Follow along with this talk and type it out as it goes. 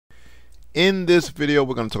In this video,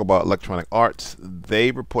 we're going to talk about Electronic Arts.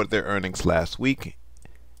 They reported their earnings last week,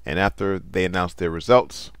 and after they announced their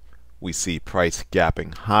results, we see price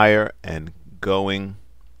gapping higher and going.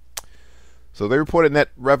 So they reported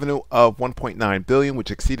net revenue of $1.9 billion,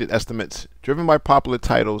 which exceeded estimates, driven by popular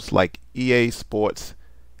titles like EA Sports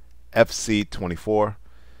FC 24.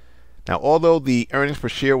 Now, although the earnings per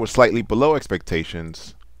share was slightly below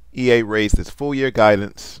expectations, EA raised its full-year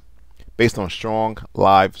guidance based on strong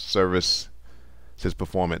live services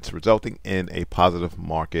performance, resulting in a positive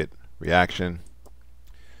market reaction.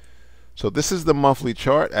 So this is the monthly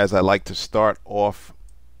chart, as I like to start off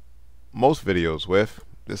most videos with.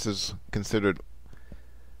 This is considered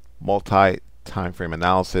multi-time frame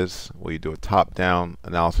analysis, where you do a top-down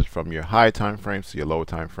analysis from your high time frames to your lower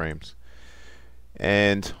time frames.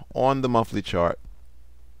 And on the monthly chart,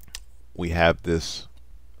 we have this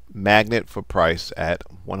magnet for price at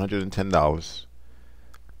 $110.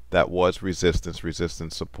 That was resistance,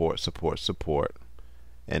 resistance, support, support, support.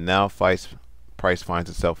 And now price finds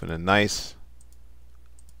itself in a nice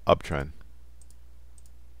uptrend.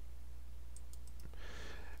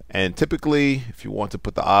 And typically, if you want to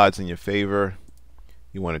put the odds in your favor,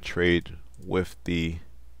 you want to trade with the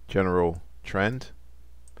general trend.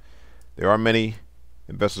 There are many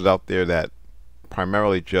investors out there that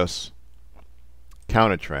primarily just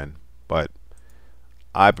counter trend, but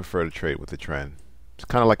I prefer to trade with the trend. It's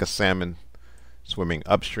kind of like a salmon swimming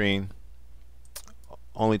upstream,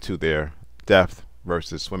 only to their depth,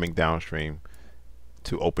 versus swimming downstream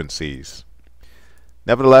to open seas.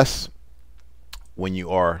 Nevertheless, when you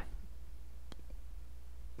are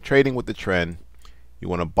trading with the trend, you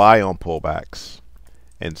want to buy on pullbacks.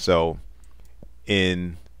 And so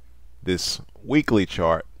in this weekly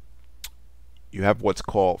chart, you have what's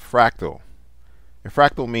called fractal. And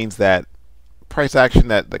fractal means that price action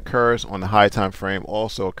that occurs on the high time frame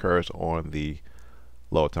also occurs on the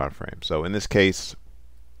low time frame. So in this case,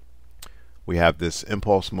 we have this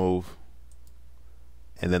impulse move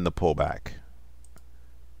and then the pullback,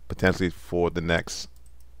 potentially for the next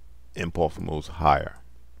impulse moves higher.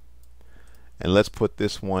 And let's put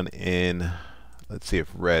this one in. Let's see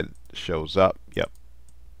if red shows up. Yep.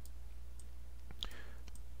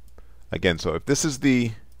 Again, so if this is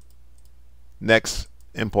the next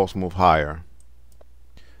impulse move higher,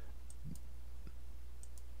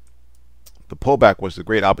 the pullback was a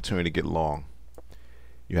great opportunity to get long.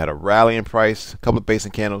 You had a rally in price, a couple of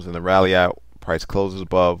basic candles, and the rally out. Price closes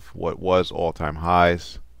above what was all-time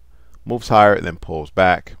highs, moves higher, and then pulls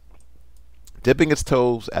back, dipping its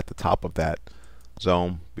toes at the top of that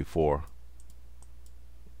zone before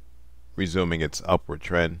resuming its upward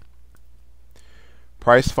trend.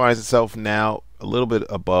 Price finds itself now a little bit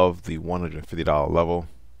above the $150 level.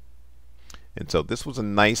 And so this was a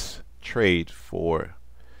nice trade for,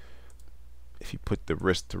 if you put the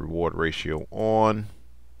risk to reward ratio on,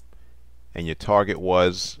 and your target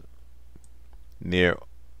was near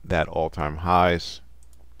that all-time highs.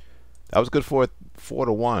 That was good for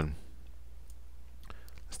 4-to-1.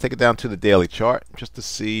 Let's take it down to the daily chart just to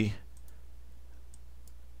see.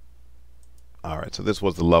 All right, so this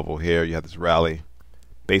was the level here. You had this rally,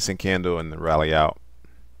 basic candle, and the rally out.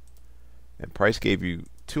 And price gave you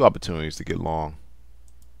two opportunities to get long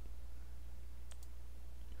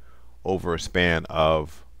over a span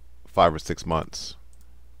of 5 or 6 months.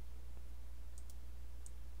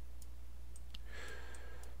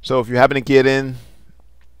 So if you happen to get in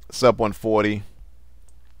sub 140,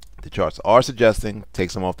 the charts are suggesting take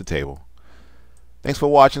some off the table. Thanks for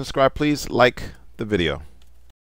watching. Subscribe, please. Like the video.